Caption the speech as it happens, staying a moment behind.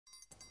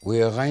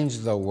We arrange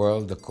the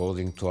world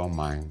according to our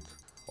mind.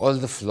 All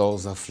the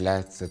floors are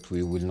flat that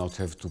we will not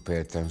have to pay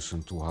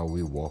attention to how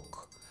we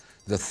walk.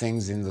 The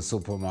things in the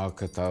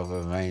supermarket are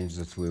arranged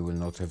that we will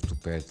not have to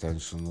pay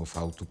attention of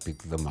how to pick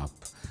them up.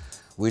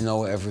 We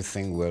know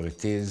everything where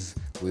it is.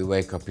 We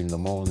wake up in the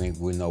morning,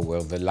 we know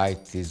where the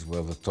light is,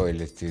 where the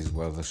toilet is,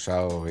 where the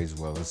shower is,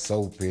 where the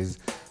soap is.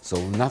 So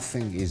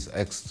nothing is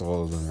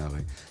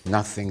extraordinary.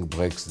 Nothing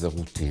breaks the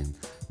routine.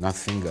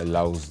 Nothing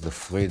allows the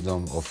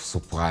freedom of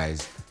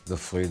surprise, the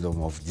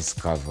freedom of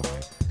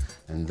discovery.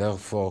 And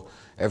therefore,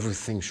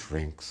 everything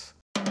shrinks.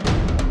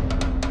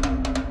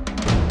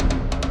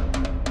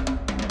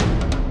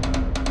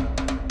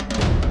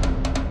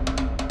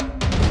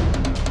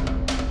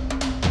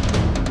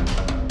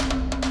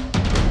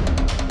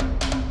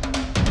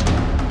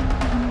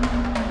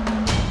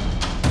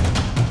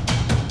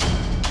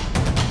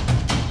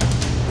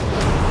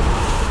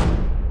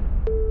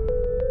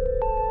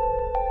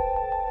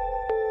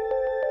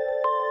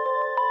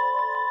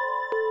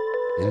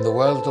 In the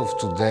world of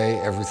today,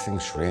 everything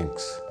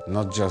shrinks.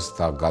 Not just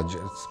our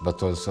gadgets,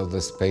 but also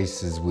the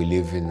spaces we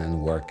live in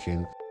and work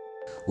in.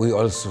 We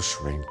also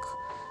shrink,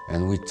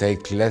 and we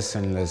take less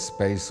and less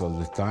space all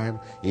the time,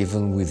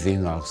 even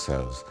within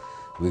ourselves.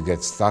 We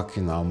get stuck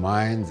in our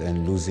mind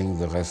and losing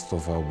the rest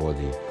of our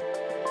body.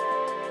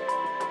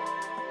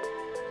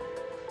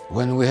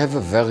 When we have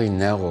a very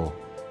narrow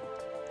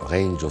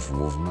range of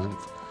movement,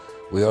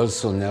 we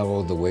also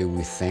narrow the way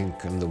we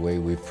think and the way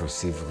we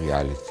perceive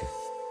reality.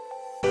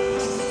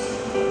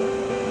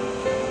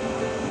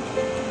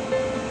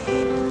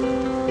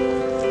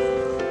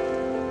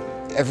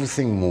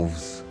 Everything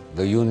moves.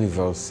 The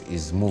universe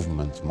is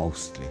movement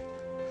mostly.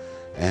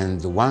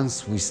 And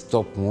once we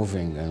stop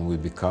moving and we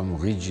become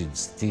rigid,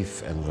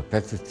 stiff and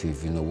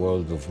repetitive in a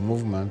world of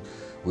movement,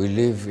 we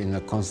live in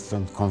a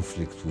constant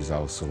conflict with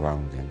our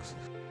surroundings.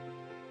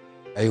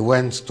 I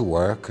went to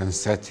work and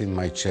sat in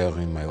my chair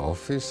in my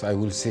office. I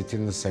will sit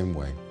in the same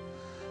way.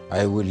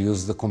 I will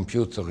use the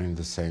computer in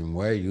the same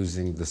way,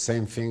 using the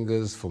same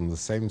fingers from the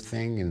same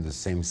thing in the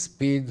same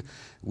speed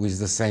with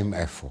the same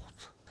effort.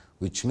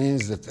 Which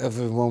means that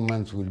every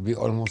movement will be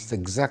almost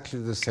exactly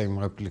the same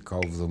replica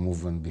of the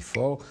movement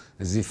before,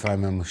 as if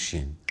I'm a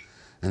machine.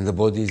 And the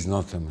body is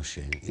not a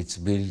machine. It's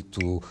built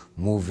to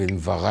move in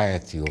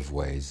variety of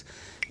ways,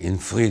 in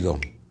freedom.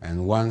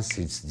 And once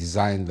it's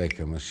designed like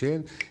a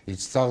machine, it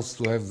starts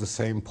to have the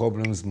same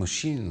problems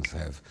machines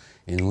have,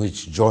 in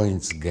which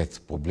joints get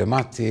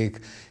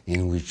problematic,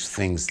 in which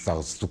things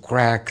starts to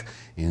crack,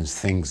 in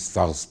things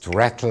starts to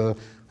rattle.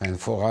 And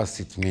for us,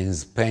 it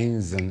means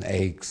pains and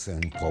aches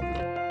and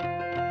problems.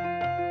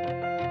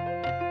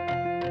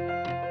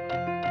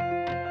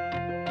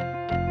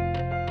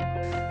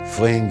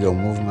 Freeing your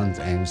movement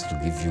aims to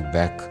give you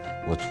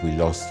back what we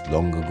lost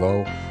long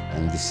ago,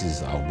 and this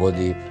is our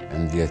body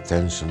and the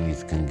attention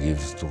it can give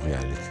to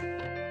reality.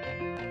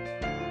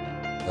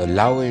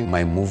 Allowing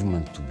my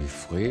movement to be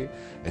free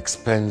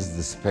expands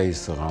the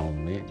space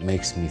around me,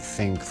 makes me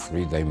think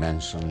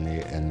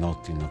three-dimensionally and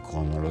not in a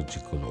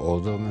chronological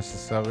order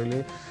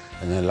necessarily,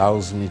 and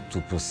allows me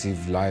to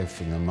perceive life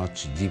in a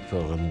much deeper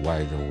and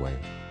wider way.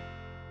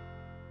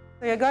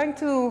 So you're going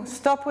to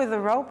stop with the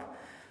rope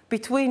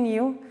between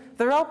you.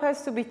 The rope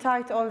has to be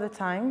tight all the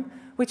time,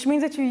 which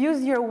means that you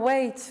use your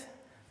weight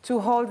to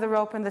hold the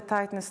rope and the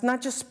tightness,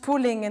 not just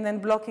pulling and then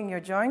blocking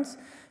your joints,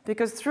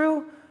 because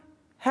through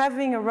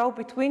having a rope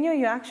between you,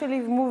 you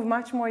actually move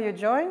much more your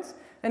joints,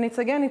 and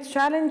it's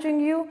challenging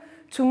you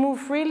to move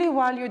freely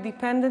while you're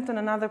dependent on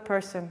another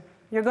person.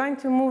 You're going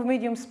to move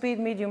medium speed,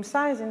 medium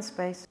size in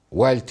space.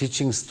 While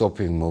teaching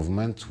stopping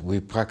movement,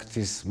 we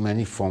practice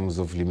many forms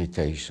of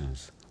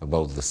limitations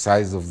about the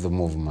size of the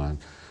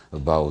movement,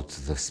 about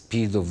the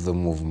speed of the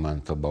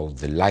movement, about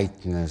the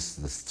lightness,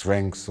 the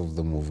strength of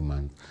the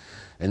movement.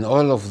 And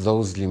all of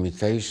those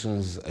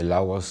limitations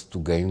allow us to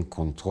gain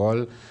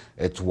control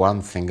at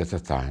one thing at a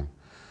time.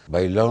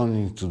 By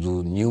learning to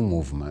do new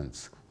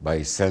movements,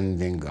 by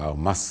sending our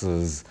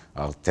muscles,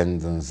 our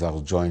tendons,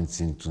 our joints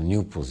into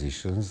new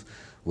positions,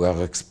 we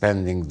are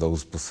expanding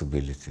those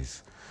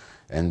possibilities.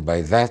 And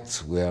by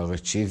that, we are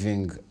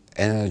achieving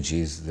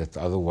energies that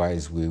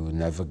otherwise we will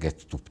never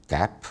get to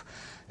tap,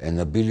 and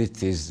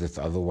abilities that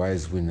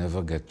otherwise we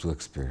never get to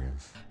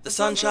experience. The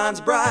sun shines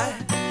bright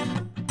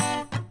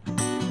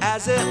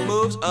as it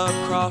moves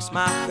across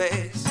my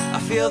face. I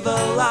feel the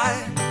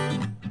light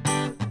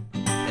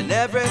and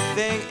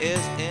everything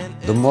is in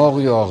it. The more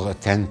you are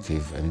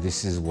attentive, and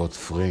this is what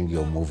freeing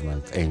your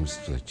movement aims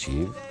to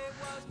achieve,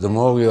 the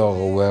more you are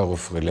aware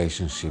of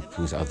relationship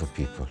with other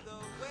people.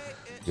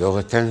 Your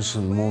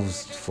attention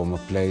moves from a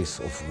place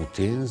of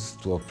routines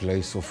to a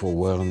place of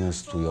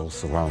awareness to your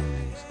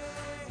surroundings.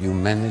 You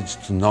manage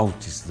to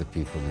notice the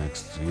people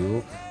next to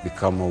you,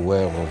 become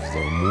aware of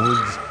their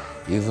moods,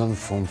 even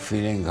from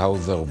feeling how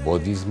their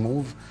bodies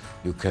move.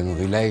 You can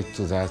relate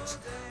to that,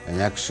 and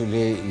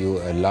actually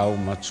you allow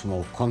much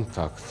more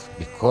contact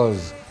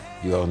because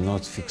you are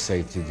not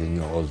fixated in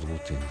your old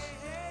routines.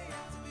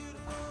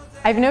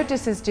 I've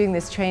noticed since doing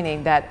this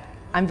training that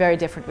I'm very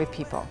different with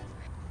people.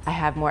 I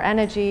have more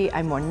energy,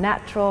 I'm more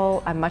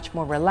natural, I'm much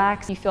more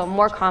relaxed. You feel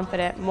more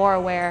confident, more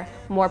aware,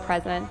 more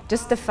present.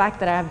 Just the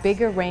fact that I have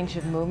bigger range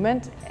of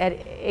movement,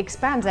 it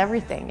expands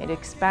everything. It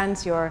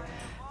expands your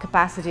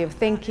capacity of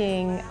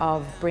thinking,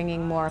 of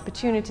bringing more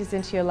opportunities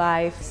into your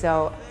life.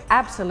 So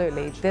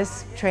absolutely,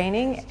 this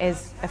training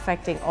is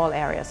affecting all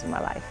areas of my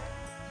life.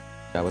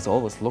 I was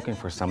always looking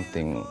for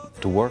something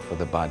to work with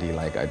the body.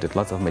 Like I did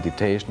lots of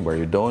meditation where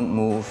you don't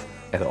move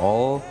at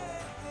all.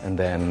 And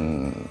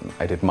then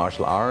I did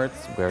martial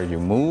arts where you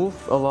move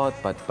a lot,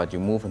 but you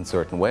move in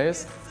certain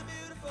ways.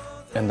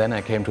 And then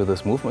I came to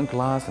this movement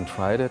class and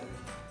tried it.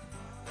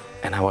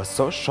 And I was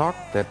so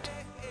shocked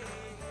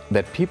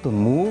that people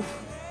move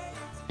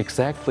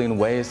exactly in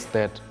ways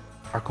that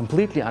are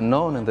completely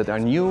unknown and that are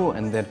new,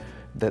 and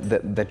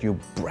that you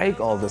break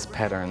all these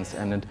patterns.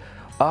 And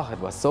it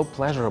was so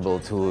pleasurable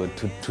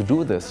to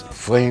do this.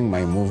 Freeing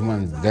my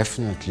movement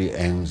definitely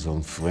aims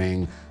on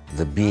freeing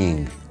the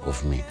being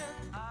of me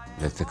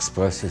that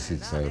expresses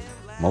itself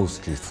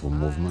mostly through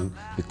movement,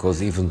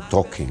 because even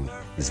talking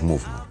is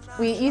movement.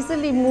 We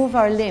easily move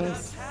our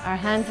limbs, our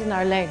hands and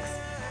our legs.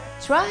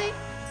 Try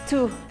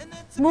to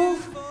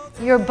move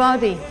your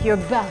body, your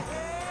back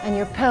and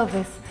your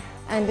pelvis,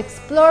 and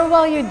explore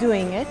while you're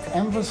doing it.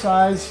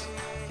 Emphasize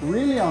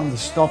really on the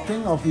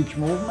stopping of each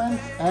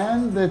movement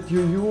and that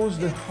you use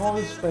the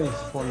whole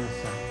space for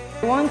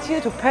yourself. I want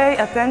you to pay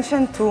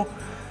attention to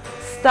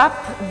stop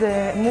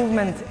the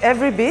movement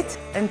every bit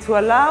and to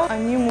allow a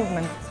new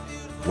movement.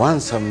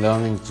 Once I'm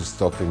learning to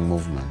stop in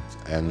movement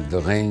and the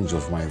range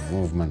of my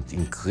movement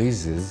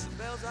increases,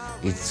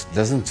 it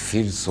doesn't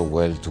feel so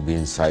well to be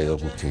inside a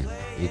routine.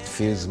 It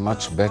feels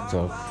much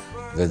better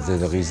that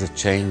there is a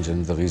change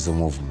and there is a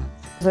movement.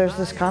 There's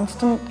this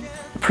constant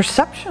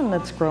perception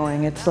that's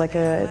growing. It's like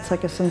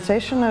a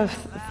sensation of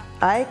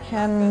I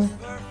can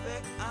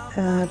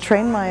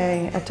train my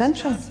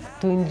attention.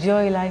 To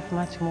enjoy life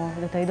much more,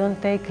 that I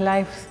don't take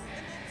life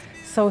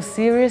so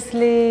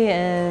seriously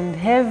and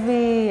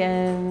heavy,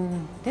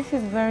 and this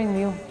is very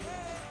new.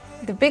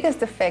 The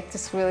biggest effect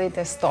is really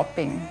the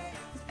stopping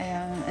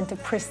and the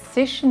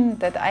precision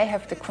that I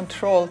have the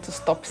control to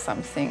stop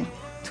something,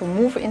 to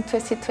move into a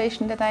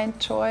situation that I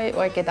enjoy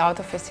or get out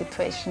of a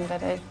situation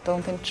that I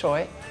don't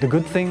enjoy. The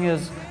good thing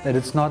is that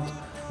it's not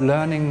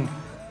learning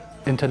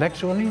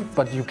intellectually,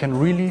 but you can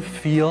really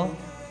feel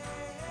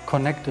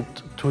connected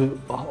to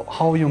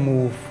how you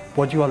move,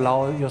 what you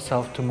allow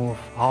yourself to move,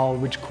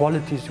 which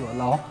qualities you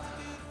allow.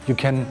 You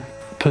can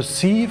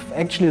perceive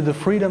actually the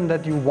freedom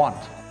that you want.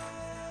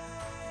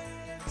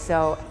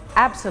 So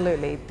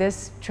absolutely,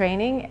 this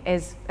training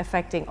is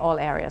affecting all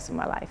areas of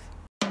my life.